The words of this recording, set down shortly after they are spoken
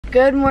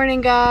Good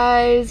morning,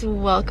 guys.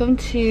 Welcome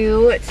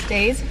to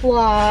today's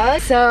vlog.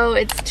 So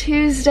it's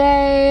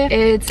Tuesday,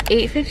 it's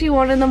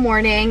 8:51 in the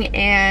morning,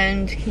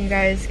 and can you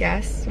guys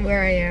guess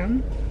where I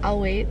am?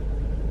 I'll wait.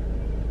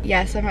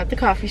 Yes, I'm at the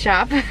coffee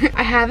shop.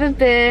 I haven't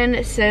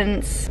been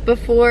since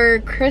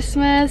before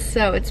Christmas,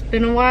 so it's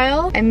been a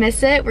while. I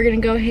miss it. We're gonna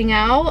go hang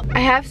out. I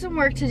have some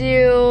work to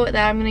do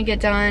that I'm gonna get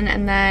done,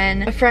 and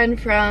then a friend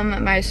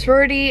from my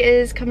sorority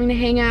is coming to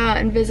hang out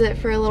and visit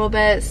for a little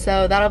bit,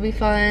 so that'll be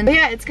fun. But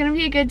yeah, it's gonna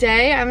be a good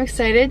day. I'm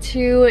excited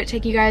to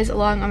take you guys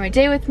along on my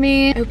day with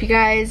me. I hope you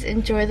guys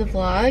enjoy the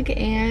vlog,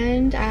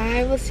 and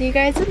I will see you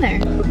guys in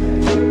there.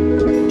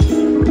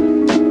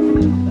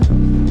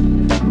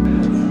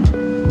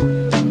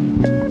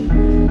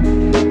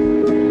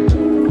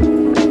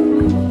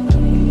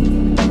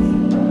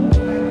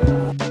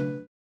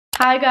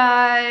 Hi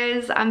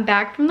guys, I'm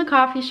back from the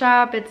coffee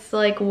shop. It's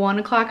like 1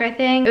 o'clock, I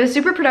think. It was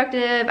super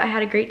productive. I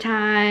had a great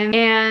time,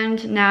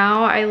 and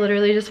now I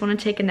literally just want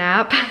to take a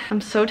nap.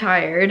 I'm so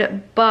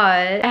tired,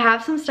 but I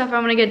have some stuff I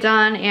want to get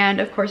done, and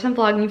of course I'm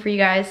vlogging for you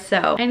guys,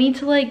 so I need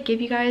to like give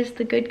you guys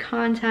the good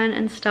content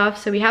and stuff.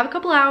 So we have a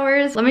couple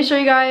hours. Let me show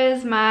you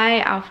guys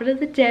my outfit of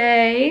the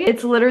day.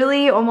 It's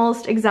literally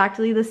almost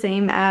exactly the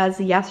same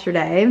as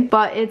yesterday,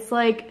 but it's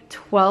like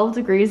 12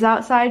 degrees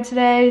outside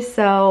today,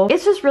 so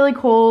it's just really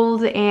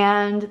cold,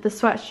 and the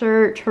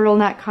sweatshirt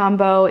turtleneck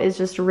combo is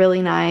just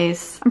really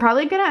nice. I'm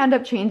probably gonna end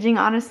up changing,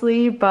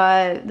 honestly,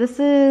 but this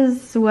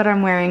is what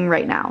I'm wearing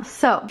right now.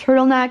 So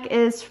turtleneck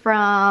is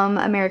from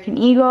American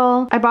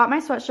Eagle. I bought my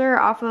sweatshirt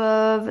off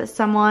of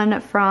someone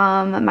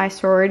from my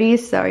sorority,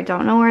 so I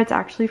don't know where it's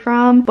actually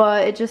from,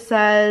 but it just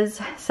says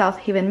South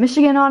Haven,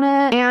 Michigan on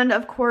it. And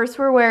of course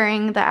we're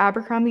wearing the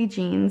Abercrombie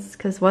jeans,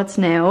 because what's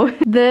new?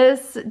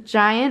 This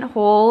giant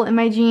hole in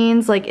my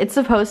jeans, like it's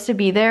supposed to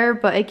be there,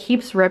 but it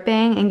keeps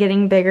ripping and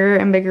getting bigger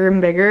and bigger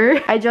and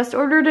bigger. I just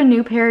ordered a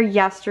new pair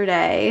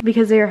yesterday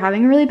because they are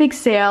having a really big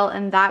sale,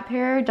 and that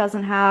pair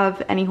doesn't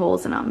have any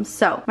holes in them.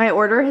 So my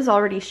order has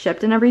already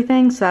shipped and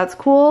everything, so that's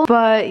cool.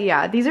 But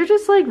yeah, these are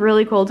just like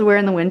really cool to wear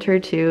in the winter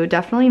too.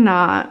 Definitely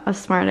not a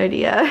smart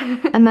idea.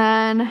 And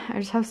then I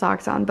just have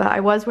socks on, but I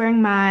was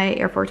wearing my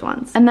Air Force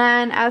Ones. And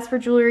then as for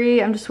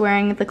jewelry, I'm just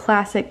wearing the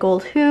classic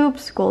gold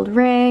hoops, gold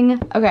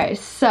ring. Okay,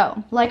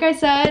 so like I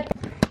said,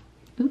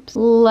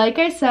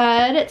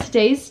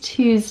 today's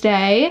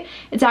Tuesday.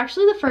 It's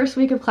actually the first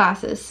week of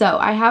classes, so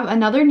I have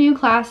another new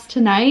class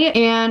tonight,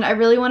 and I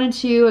really wanted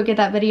to get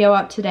that video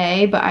up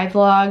today, but I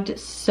vlogged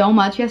so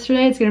much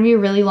yesterday. It's gonna be a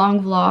really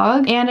long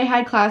vlog, and I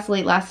had class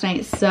late last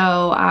night,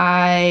 so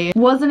I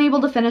wasn't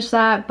able to finish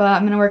that, but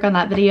I'm gonna work on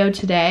that video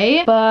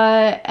today.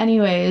 But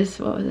anyways,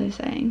 what was I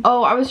saying?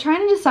 Oh, I was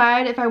trying to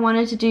decide if I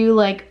wanted to do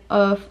like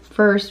a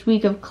first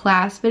week of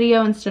class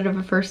video instead of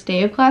a first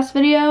day of class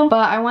video,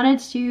 but I wanted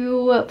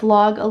to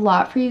vlog a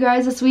lot for you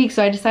guys this week,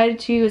 so I decided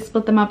to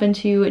split them up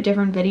into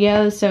different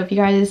videos. So if you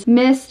guys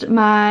missed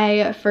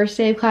my first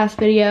day of class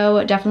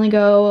video, definitely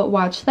go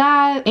watch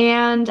that.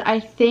 And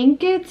I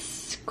think it's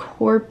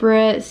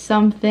corporate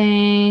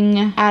something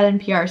at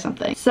NPR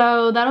something,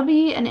 so that'll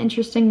be an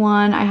interesting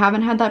one. I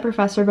haven't had that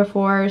professor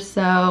before,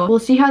 so we'll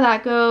see how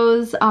that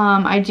goes.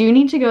 I do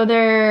need to go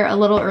there a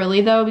little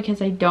early though,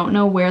 because I don't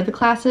know where the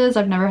class is.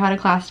 I've never had a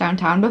class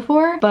downtown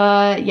before.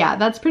 But yeah,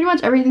 that's pretty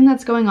much everything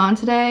that's going on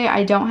today.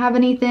 I don't have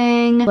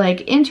anything like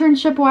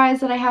internship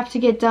wise that I have to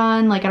get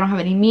done. Like I don't have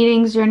any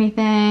meetings or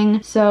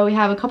anything, so we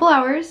have a couple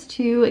hours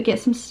to get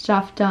some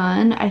stuff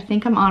done. I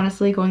think I'm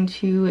honestly going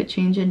to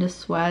change into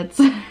sweats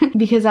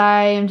because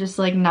I am just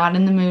like not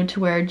in the mood to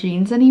wear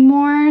jeans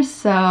anymore,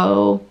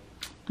 so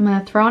I'm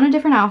gonna throw on a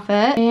different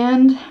outfit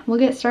and we'll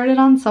get started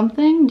on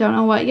something. Don't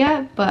know what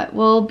yet, but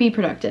we'll be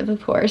productive,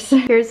 of course.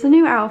 Here's the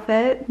new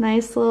outfit.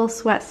 Nice little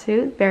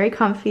sweatsuit, very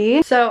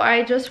comfy. So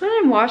I just went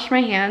and washed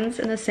my hands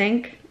in the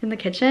sink in the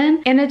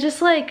kitchen, and it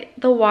just like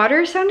the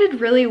water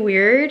sounded really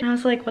weird, and I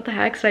was like, what the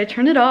heck? So I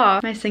turned it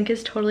off. My sink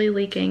is totally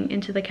leaking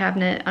into the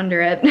cabinet under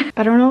it.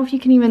 I don't know if you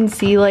can even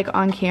see like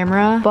on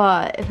camera,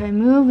 but if I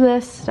move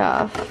this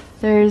stuff,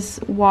 there's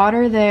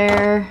water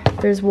there,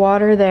 there's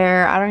water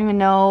there. I don't even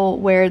know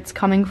where it's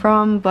coming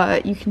from,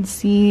 but you can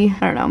see,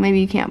 I don't know, maybe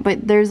you can't,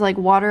 but there's like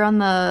water on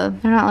the,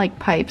 they're not like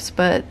pipes,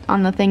 but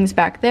on the things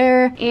back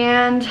there.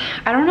 And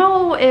I don't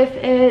know if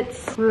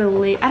it's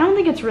related, I don't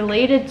think it's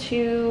related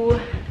to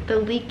the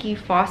leaky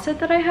faucet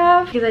that I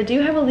have, because I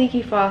do have a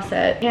leaky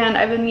faucet, and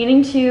I've been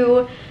meaning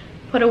to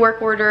put a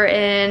work order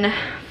in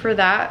for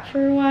that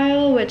for a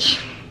while,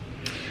 which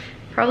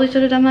probably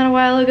should have done that a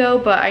while ago,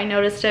 but I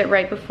noticed it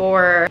right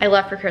before I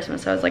left for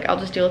Christmas, so I was like, I'll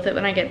just deal with it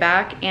when I get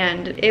back.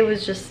 And it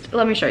was just,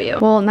 let me show you.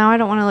 Well, now I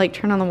don't want to like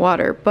turn on the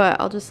water, but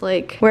I'll just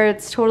like, where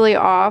it's totally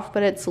off,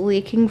 but it's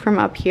leaking from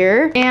up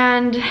here,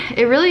 and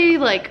it really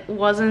like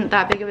wasn't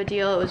that big of a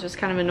deal. It was just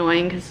kind of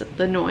annoying because of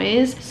the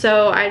noise,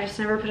 so I just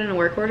never put in a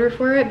work order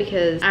for it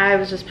because I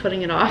was just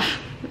putting it off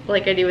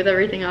like I do with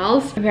everything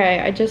else. Okay,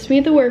 I just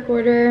made the work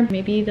order.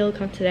 Maybe they'll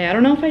come today. I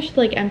don't know if I should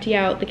like empty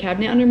out the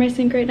cabinet under my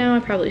sink right now. I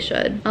probably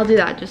should. I'll do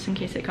that just in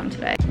case they come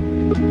today.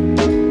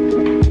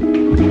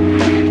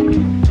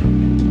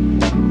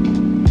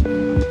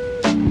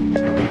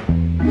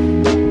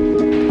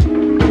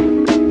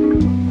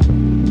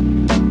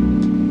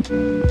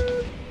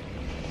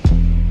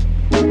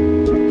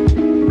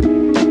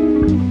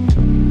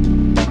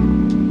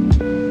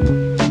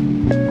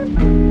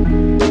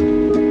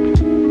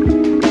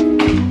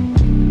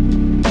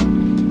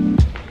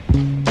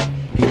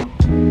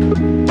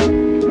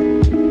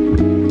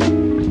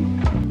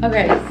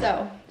 Okay,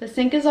 so the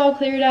sink is all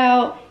cleared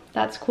out.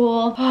 That's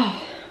cool.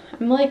 Oh,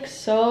 I'm like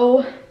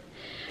so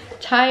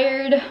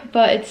tired,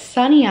 but it's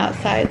sunny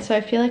outside, so I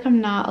feel like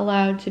I'm not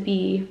allowed to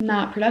be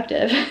not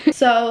productive.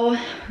 So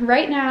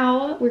right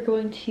now we're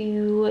going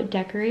to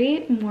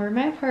decorate more of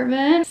my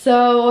apartment.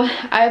 So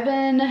I've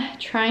been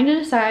trying to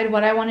decide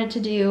what I wanted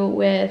to do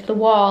with the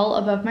wall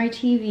above my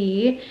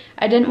TV.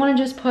 I didn't want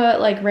to just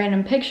put like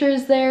random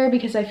pictures there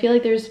because I feel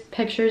like there's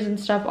pictures and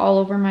stuff all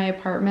over my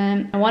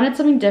apartment. I wanted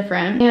something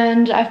different,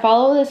 and I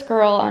follow this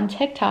girl on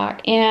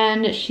TikTok,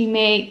 and she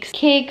makes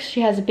cakes.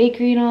 She has a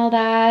bakery and all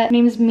that. Her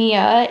name's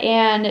Mia,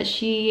 and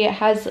she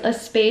has a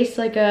space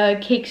like a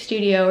cake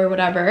studio or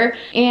whatever,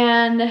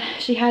 and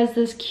she has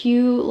this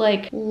cute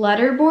like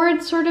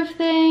letterboard sort of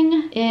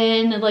thing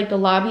in like the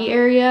lobby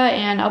area,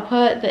 and I'll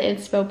put the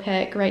inspo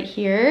pic right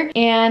here.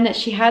 And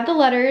she had the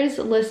letters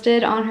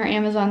listed on her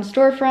Amazon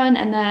storefront,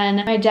 and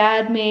then my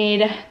dad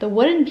made the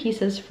wooden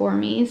pieces for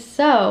me.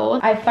 So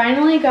I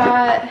finally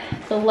got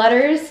the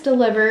letters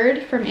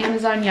delivered from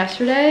Amazon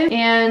yesterday,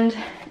 and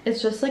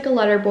it's just like a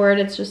letterboard.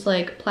 It's just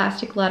like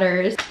plastic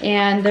letters,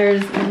 and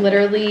there's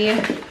literally a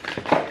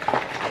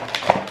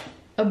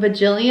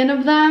bajillion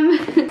of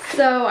them.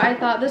 So I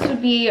thought this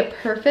would be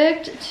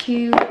perfect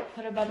to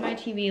put above my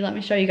TV. Let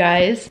me show you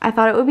guys. I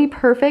thought it would be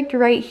perfect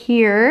right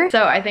here.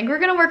 So I think we're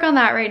gonna work on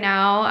that right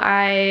now.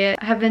 I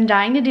have been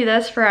dying to do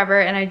this forever,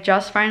 and I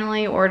just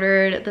finally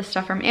ordered the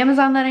stuff from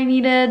Amazon that I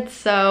needed.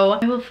 So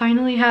I will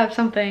finally have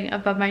something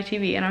above my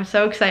TV, and I'm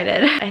so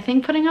excited. I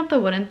think putting up the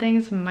wooden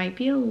things might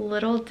be a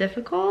little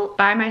difficult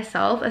by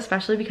myself,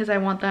 especially because I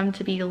want them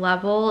to be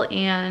level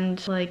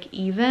and like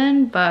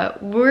even,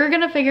 but we're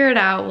gonna figure it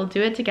out. We'll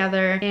do it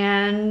together,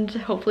 and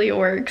hopefully it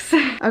works.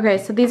 Okay,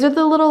 so these are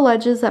the little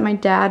ledges that my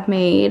dad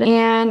made,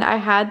 and I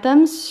had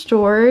them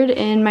stored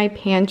in my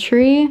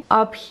pantry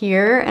up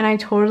here, and I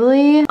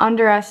totally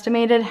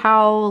underestimated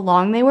how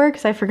long they were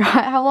because I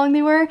forgot how long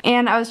they were,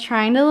 and I was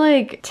trying to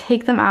like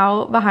take them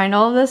out behind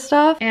all of this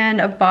stuff,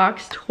 and a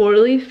box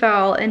totally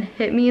fell and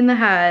hit me in the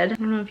head. I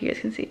don't know if you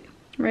guys can see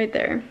right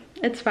there.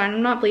 It's fine,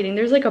 I'm not bleeding.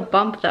 There's like a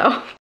bump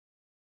though.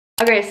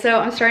 Okay, so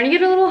I'm starting to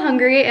get a little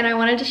hungry, and I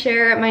wanted to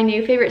share my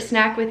new favorite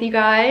snack with you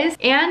guys.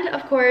 And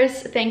of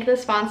course, thank the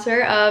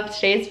sponsor of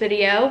today's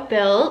video,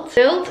 Built.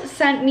 Built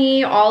sent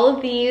me all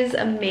of these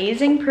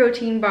amazing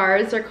protein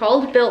bars. They're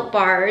called Built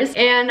Bars,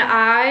 and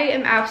I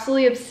am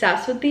absolutely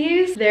obsessed with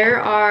these. There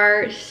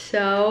are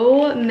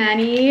so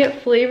many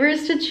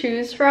flavors to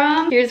choose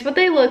from. Here's what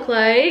they look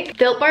like.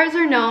 Built Bars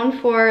are known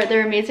for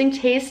their amazing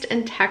taste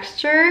and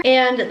texture,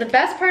 and the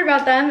best part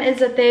about them is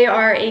that they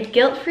are a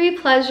guilt-free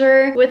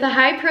pleasure with a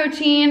high protein,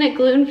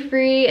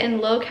 gluten-free,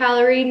 and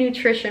low-calorie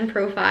nutrition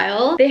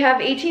profile. They have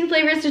 18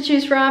 flavors to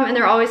choose from, and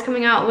they're always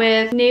coming out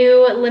with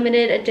new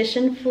limited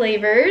edition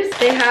flavors.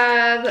 They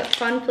have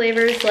fun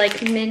flavors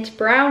like mint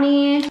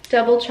brownie,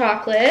 double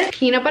chocolate,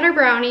 peanut butter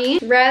brownie,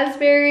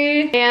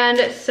 raspberry,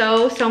 and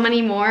so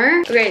many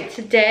more. Okay,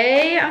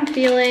 today I'm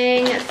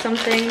feeling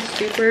something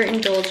super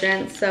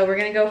indulgent, so we're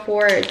gonna go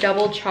for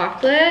double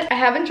chocolate. I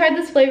haven't tried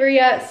this flavor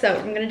yet, so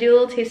I'm gonna do a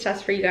little taste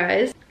test for you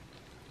guys.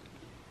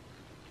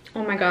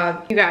 Oh my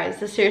god, you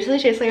guys, this seriously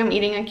tastes like I'm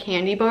eating a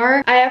candy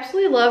bar. I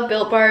absolutely love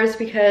Built Bars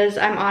because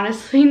I'm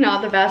honestly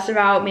not the best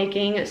about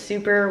making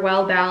super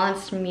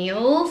well-balanced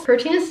meals.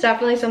 Protein is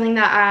definitely something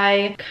that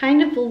I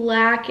kind of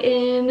lack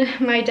in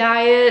my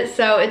diet,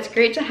 so it's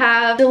great to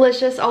have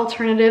delicious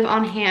alternative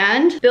on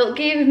hand. Built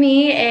gave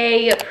me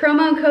a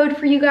promo code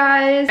for you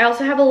guys. I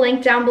also have a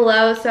link down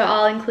below, so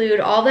I'll include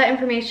all that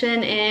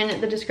information in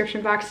the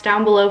description box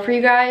down below for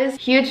you guys.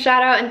 Huge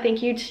shout out and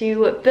thank you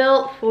to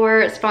Built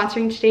for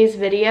sponsoring today's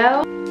video. I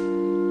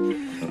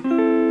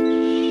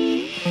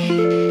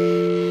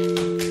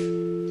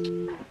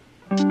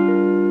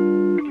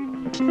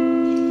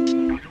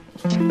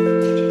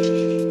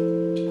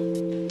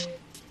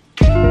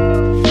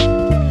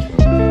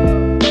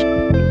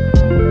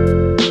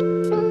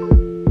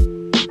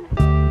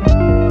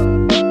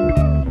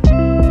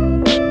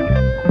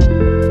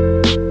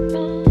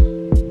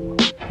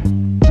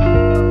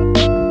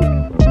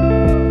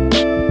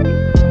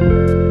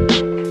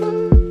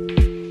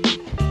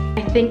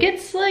think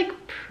it's like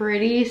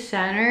pretty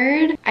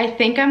centered. I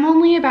think I'm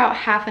only about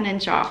 ½ an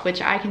inch off,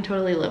 which I can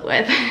totally live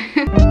with.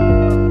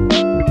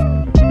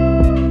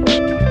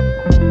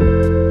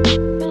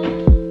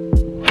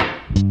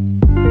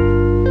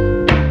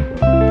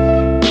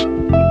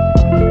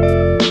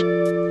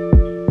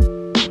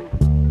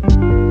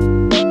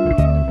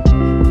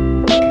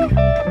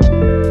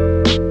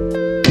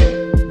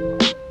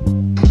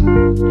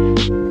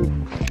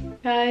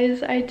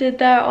 Guys, I did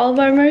that all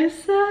by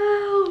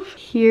myself.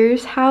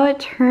 here's how it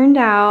turned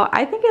out.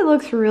 I think it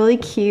looks really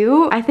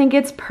cute. I think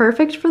it's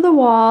perfect for the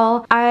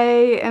wall.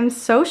 I am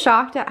so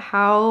shocked at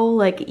how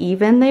like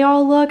even they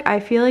all look. I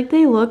feel like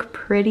they look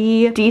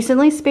pretty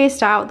decently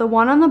spaced out. The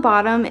one on the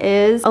bottom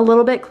is a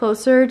little bit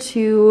closer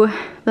to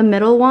the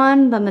middle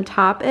one than the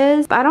top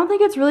is, but I don't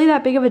think it's really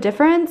that big of a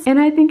difference, and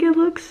I think it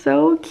looks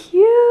so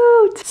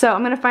cute. So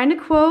I'm gonna find a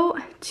quote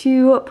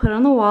to put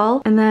on the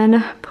wall and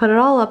then put it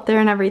all up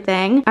there and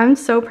everything. I'm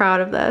so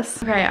proud of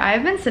this. Okay,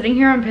 I've been sitting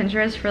here on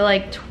Pinterest for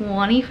like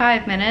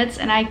 25 minutes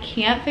and I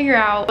can't figure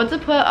out what to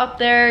put up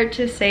there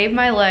to save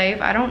my life.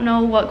 I don't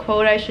know what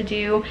quote I should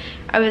do.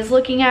 I was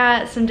looking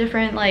at some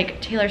different like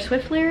Taylor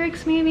Swift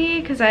lyrics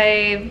maybe, because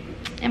I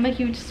am a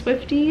huge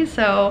Swiftie,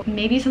 so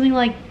maybe something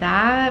like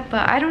that,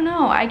 but I don't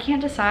know. I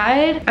can't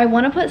decide. I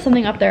want to put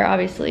something up there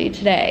obviously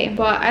today,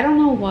 but I don't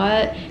know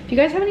what. If you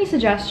guys have any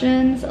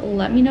suggestions,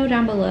 let me know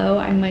down below.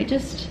 I might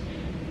just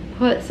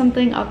put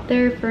something up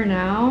there for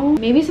now.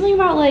 Maybe something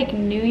about like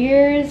New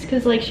Year's,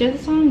 because like she has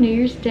a song New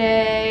Year's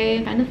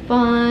Day, kind of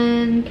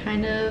fun,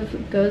 kind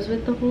of goes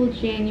with the whole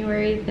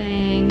January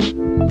thing.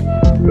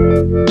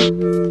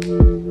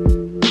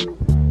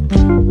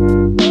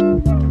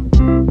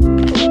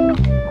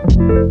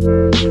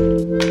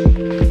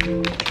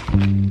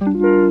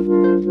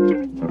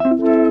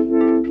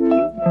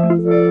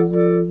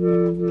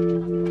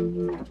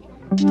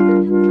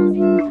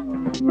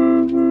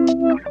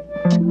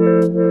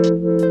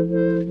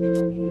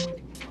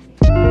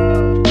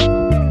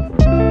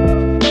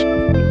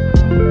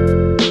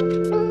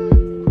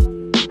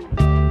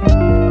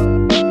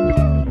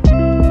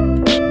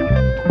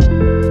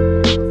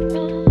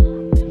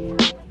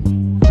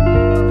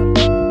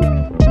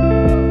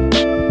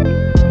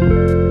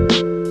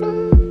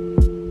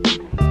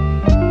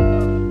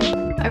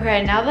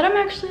 Okay, now that I'm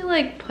actually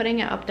like putting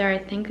it up there, I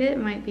think it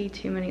might be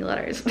too many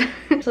letters.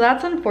 So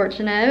that's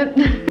unfortunate.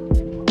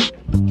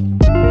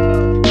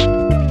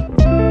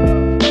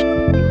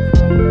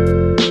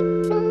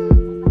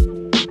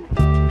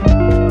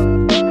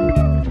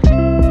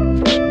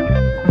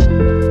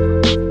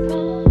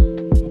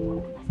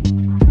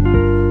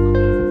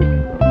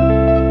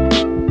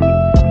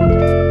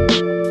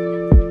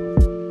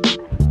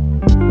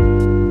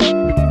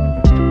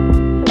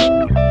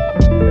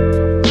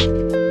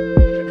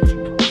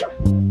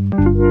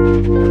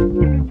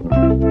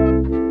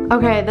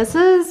 Okay, this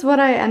is what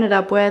I ended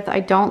up with. I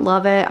don't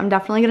love it. I'm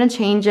definitely gonna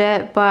change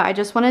it, but I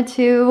just wanted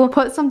to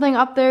put something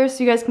up there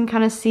so you guys can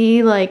kind of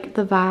see like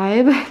the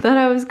vibe that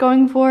I was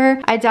going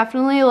for. I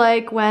definitely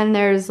like when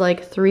there's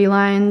like 3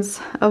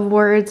 lines of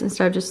words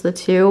instead of just the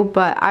 2,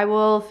 but I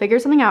will figure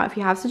something out. If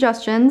you have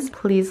suggestions,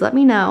 please let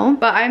me know.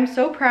 But I'm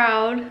so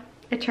proud.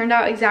 It turned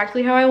out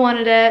exactly how I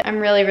wanted it. I'm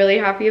really, really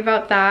happy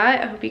about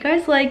that. I hope you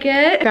guys like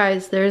it.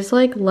 Guys, there's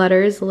like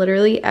letters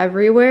literally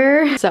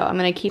everywhere. So I'm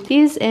gonna keep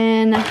these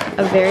in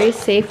a very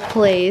safe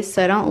place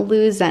so I don't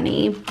lose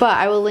any. But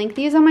I will link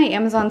these on my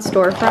Amazon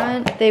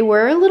storefront. They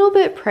were a little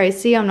bit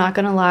pricey, I'm not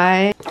gonna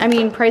lie. I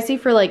mean, pricey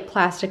for like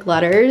plastic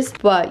letters,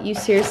 but you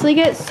seriously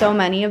get so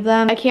many of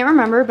them. I can't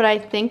remember, but I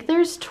think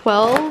there's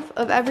 12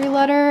 of every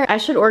letter. I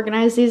should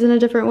organize these in a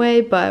different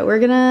way, but we're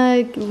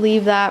gonna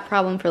leave that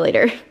problem for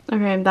later.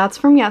 Okay, that's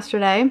from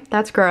yesterday.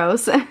 That's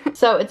gross.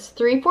 So it's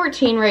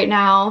 3:14 right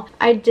now.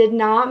 I did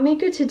not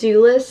make a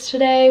to-do list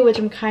today, which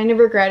I'm kind of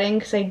regretting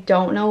because I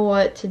don't know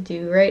what to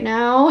do right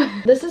now.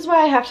 This is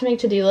why I have to make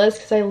to-do lists,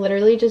 because I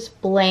literally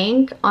just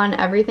blank on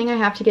everything I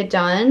have to get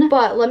done.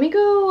 But let me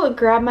go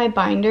grab my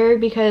binder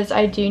because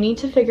I do need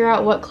to figure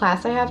out what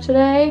class I have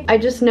today. I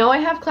just know I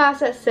have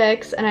class at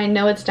 6 and I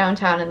know it's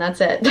downtown and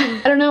that's it.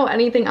 I don't know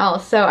anything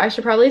else, so I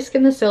should probably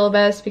skim the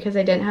syllabus because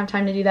I didn't have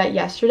time to do that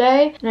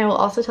yesterday. And I will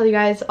also tell you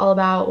guys all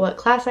about what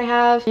class I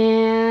have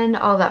and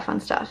all that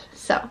fun stuff.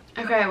 So,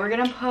 okay, we're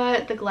gonna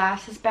put the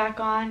glasses back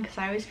on because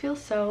I always feel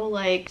so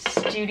like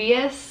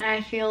studious and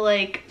I feel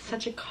like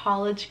such a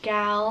college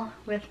gal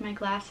with my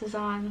glasses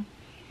on.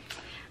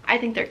 I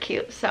think they're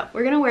cute, so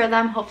we're gonna wear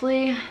them.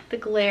 Hopefully the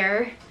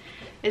glare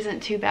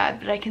isn't too bad,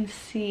 but I can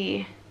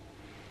see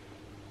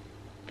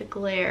the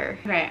glare.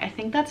 Okay, I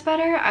think that's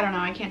better. I don't know,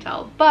 I can't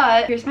tell.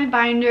 But here's my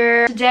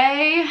binder.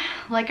 Today,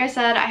 like I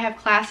said, I have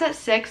class at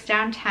 6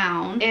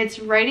 downtown. It's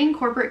writing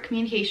corporate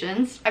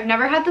communications. I've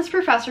never had this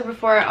professor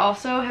before. I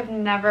also have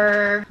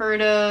never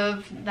heard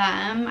of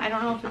them. I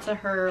don't know if it's a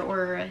her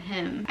or a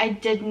him. I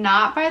did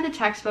not buy the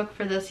textbook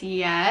for this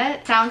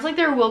yet. Sounds like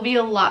there will be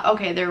a lot.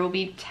 Okay, there will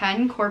be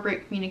 10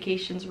 corporate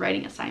communications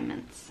writing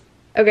assignments.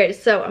 Okay,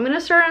 so I'm gonna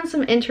start on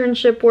some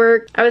internship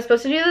work. I was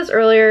supposed to do this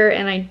earlier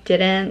and I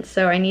didn't,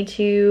 so I need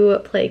to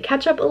play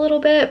catch up a little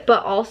bit.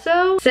 But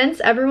also,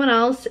 since everyone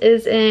else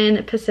is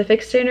in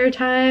Pacific Standard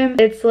Time,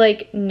 it's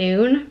like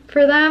noon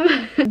for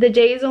them. The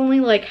day is only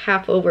like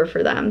half over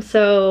for them,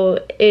 so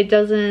it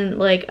doesn't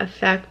like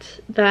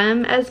affect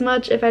them as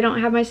much if I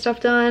don't have my stuff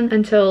done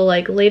until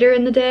like later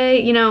in the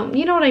day, you know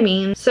what I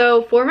mean.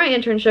 So for my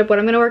internship, what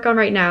I'm gonna work on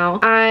right now,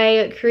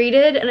 I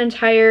created an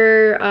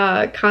entire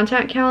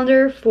content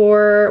calendar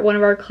for one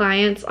of our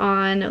clients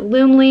on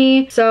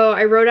Loomly. So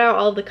I wrote out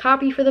all the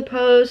copy for the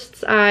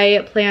posts.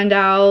 I planned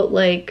out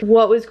like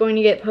what was going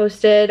to get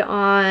posted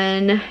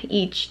on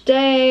each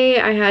day.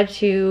 I had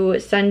to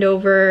send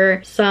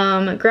over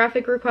some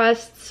graphic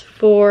requests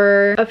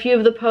for a few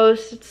of the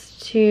posts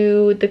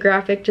to the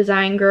graphic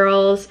design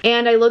girls,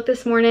 and I looked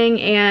this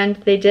morning and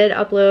they did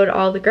upload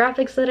all the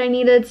graphics that I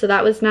needed, so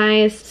that was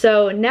nice.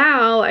 So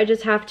now I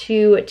just have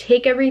to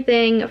take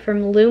everything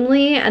from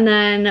Loomly and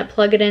then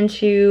plug it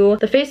into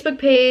the Facebook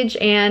page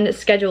and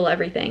schedule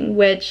everything,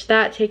 which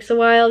that takes a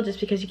while just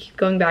because you keep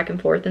going back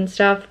and forth and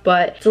stuff,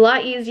 but it's a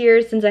lot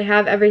easier since I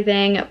have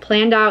everything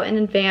planned out in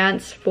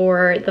advance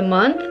for the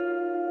month.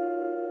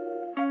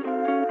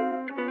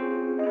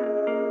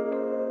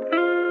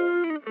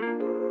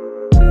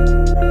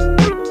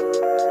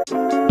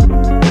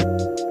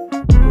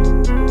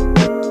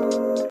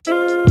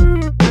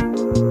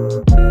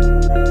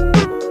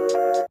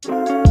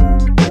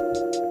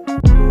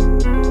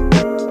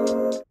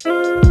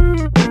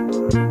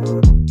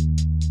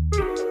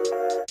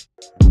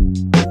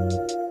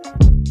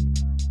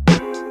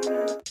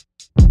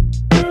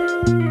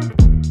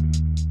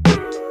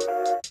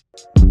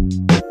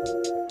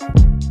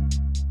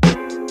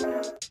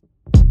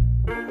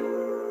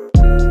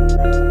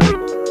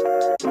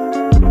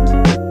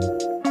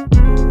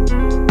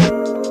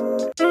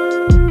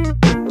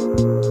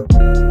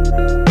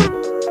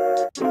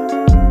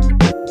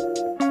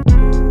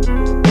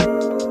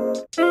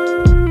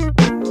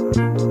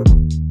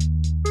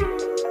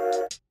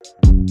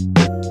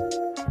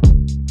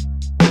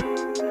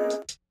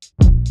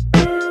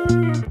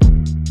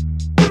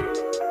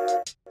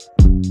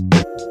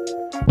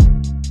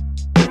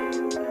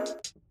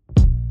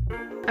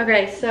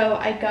 Okay, so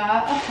I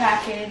got a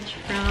package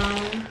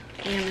from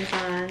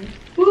Amazon.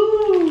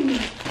 Woo!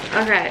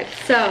 Okay,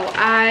 so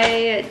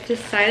I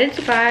decided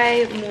to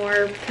buy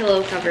more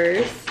pillow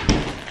covers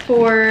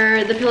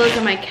for the pillows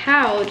on my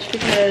couch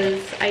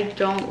because I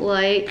don't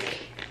like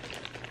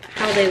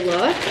how they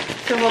look.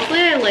 So hopefully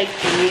I like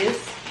these.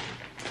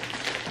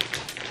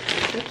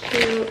 So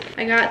cute.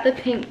 I got the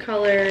pink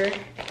color.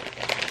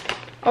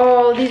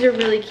 Oh, these are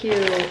really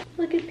cute.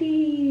 Look at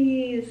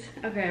these.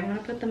 Okay, I'm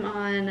gonna put them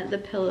on the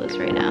pillows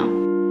right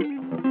now.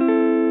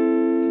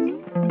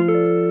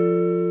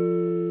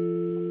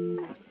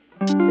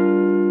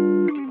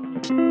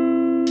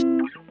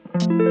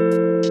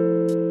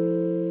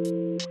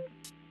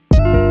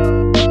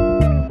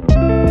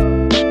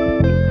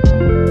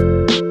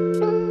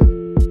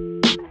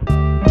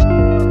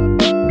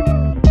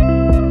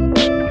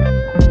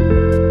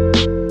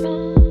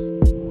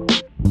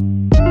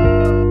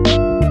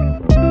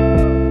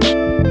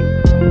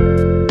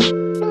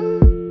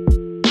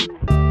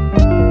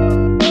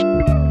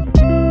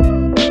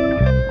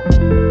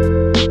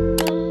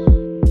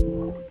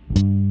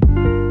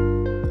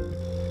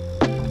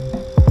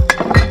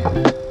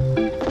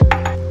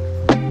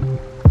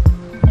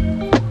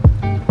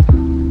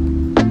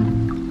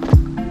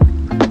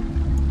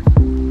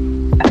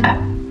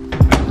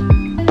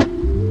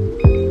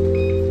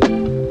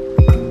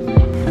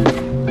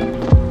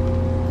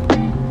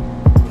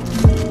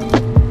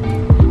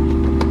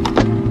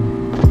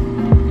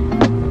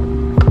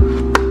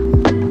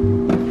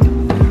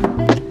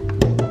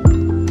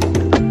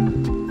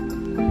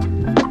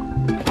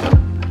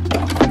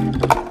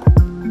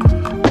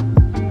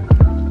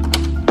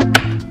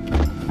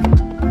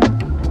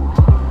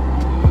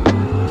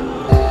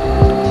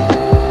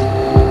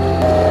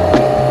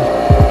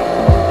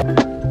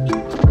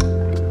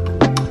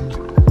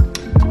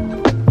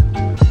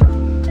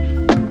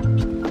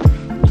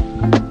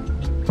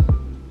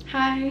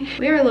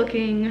 We are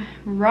looking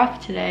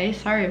rough today.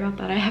 Sorry about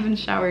that. I haven't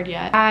showered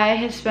yet. I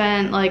have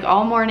spent like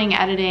all morning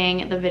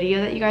editing the video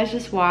that you guys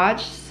just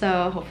watched,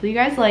 so hopefully you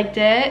guys liked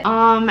it.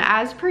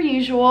 As per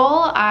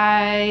usual,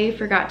 I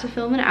forgot to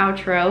film an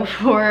outro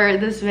for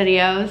this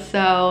video,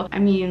 so I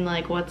mean,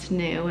 like, what's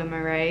new, am I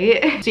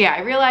right? So yeah,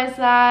 I realized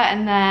that,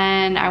 and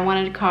then I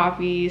wanted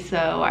coffee,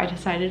 so I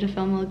decided to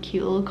film a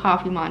cute little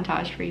coffee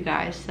montage for you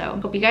guys. So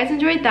hope you guys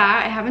enjoyed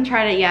that. I haven't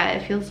tried it yet.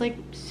 It feels like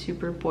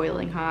super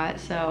boiling hot,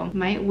 so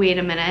might wait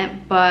a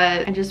minute,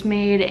 but I just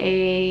made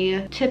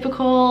a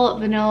typical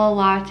vanilla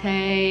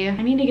latte.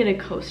 I need to get a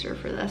coaster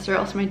for this or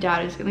else my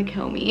dad is gonna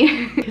kill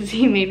me because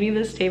he made me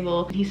this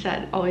table and he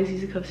said always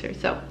use a coaster.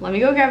 So let me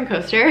go grab a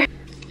coaster.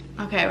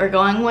 Okay, we're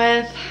going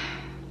with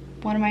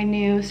one of my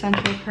new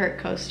Central Perk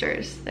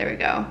coasters. There we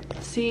go.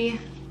 See,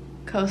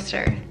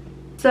 coaster.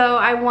 So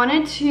I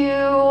wanted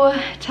to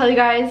tell you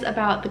guys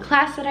about the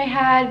class that I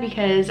had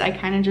because I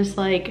kind of just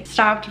like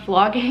stopped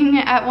vlogging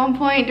at one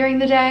point during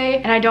the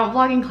day, and I don't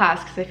vlog in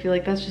class because I feel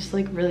like that's just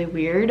like really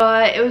weird,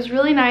 but it was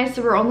really nice.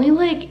 There were only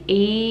like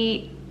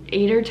 8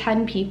 8 or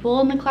 10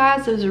 people in the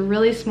class. It was a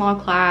really small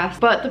class,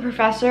 but the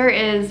professor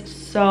is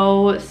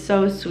so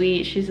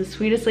sweet. She's the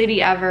sweetest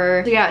lady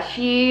ever. So yeah,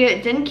 she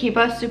didn't keep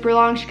us super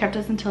long. She kept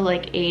us until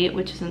like 8,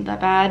 which isn't that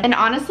bad. And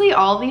honestly,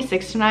 all these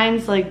 6 to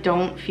 9s like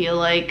don't feel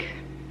like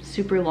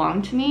super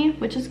long to me,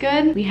 which is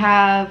good. We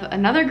have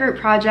another group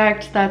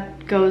project that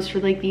goes for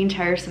like the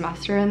entire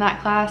semester in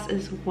that class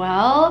as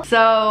well.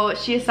 So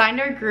she assigned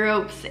our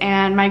groups,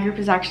 and my group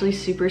is actually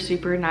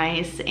super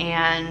nice,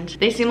 and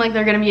they seem like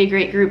they're gonna be a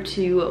great group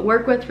to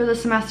work with for the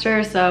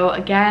semester. So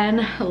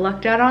again,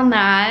 lucked out on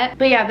that.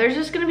 But yeah, there's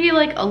just gonna be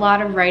like a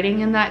lot of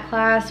writing in that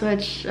class,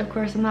 which of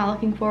course I'm not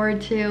looking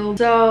forward to.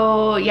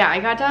 So yeah, I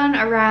got done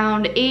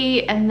around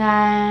 8, and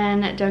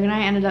then Doug and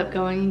I ended up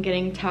going and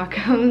getting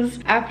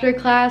tacos after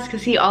class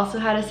because he also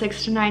had a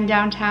 6 to 9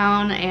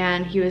 downtown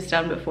and he was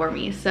done before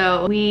me.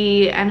 So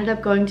we ended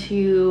up going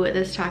to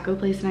this taco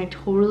place, and I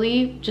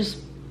totally just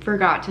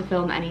forgot to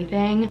film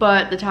anything,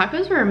 but the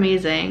tacos were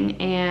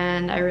amazing,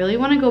 and I really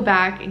want to go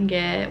back and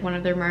get one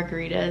of their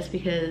margaritas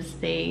because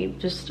they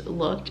just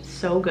looked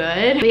so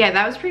good. But yeah,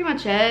 that was pretty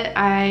much it.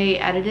 I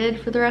edited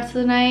for the rest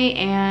of the night,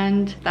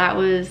 and that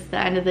was the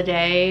end of the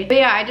day. But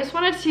yeah, I just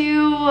wanted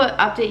to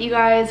update you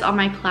guys on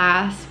my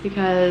class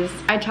because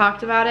I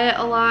talked about it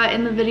a lot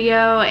in the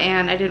video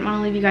and I didn't want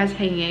to leave you guys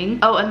hanging.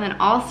 Oh, and then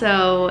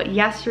also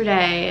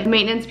yesterday, the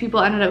maintenance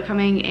people ended up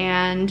coming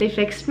and they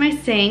fixed my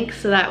sink,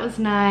 so that was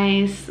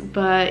nice.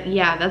 But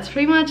yeah, that's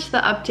pretty much the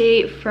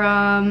update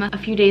from a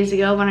few days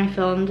ago when I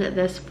filmed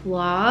this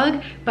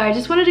vlog. But I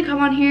just wanted to come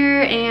on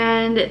here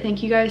and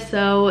thank you guys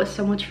so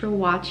much for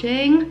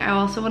watching. I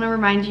also want to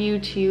remind you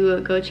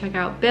to go check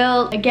out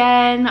Built.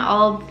 Again,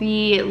 all of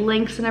the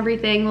links and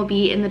everything will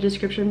be in the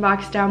description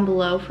box down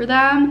below for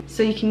them,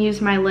 so you can use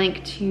my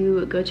link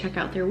to go check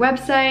out their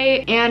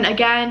website. And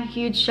again,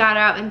 huge shout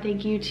out and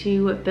thank you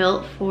to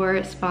Built for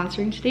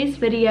sponsoring today's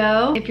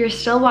video. If you're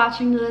still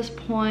watching to this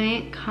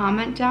point,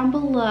 comment down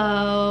below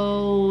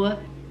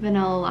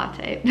vanilla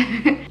latte.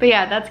 But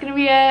yeah, that's gonna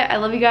be it. I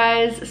love you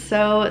guys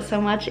so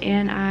much,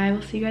 and I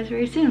will see you guys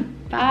very soon.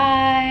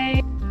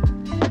 Bye.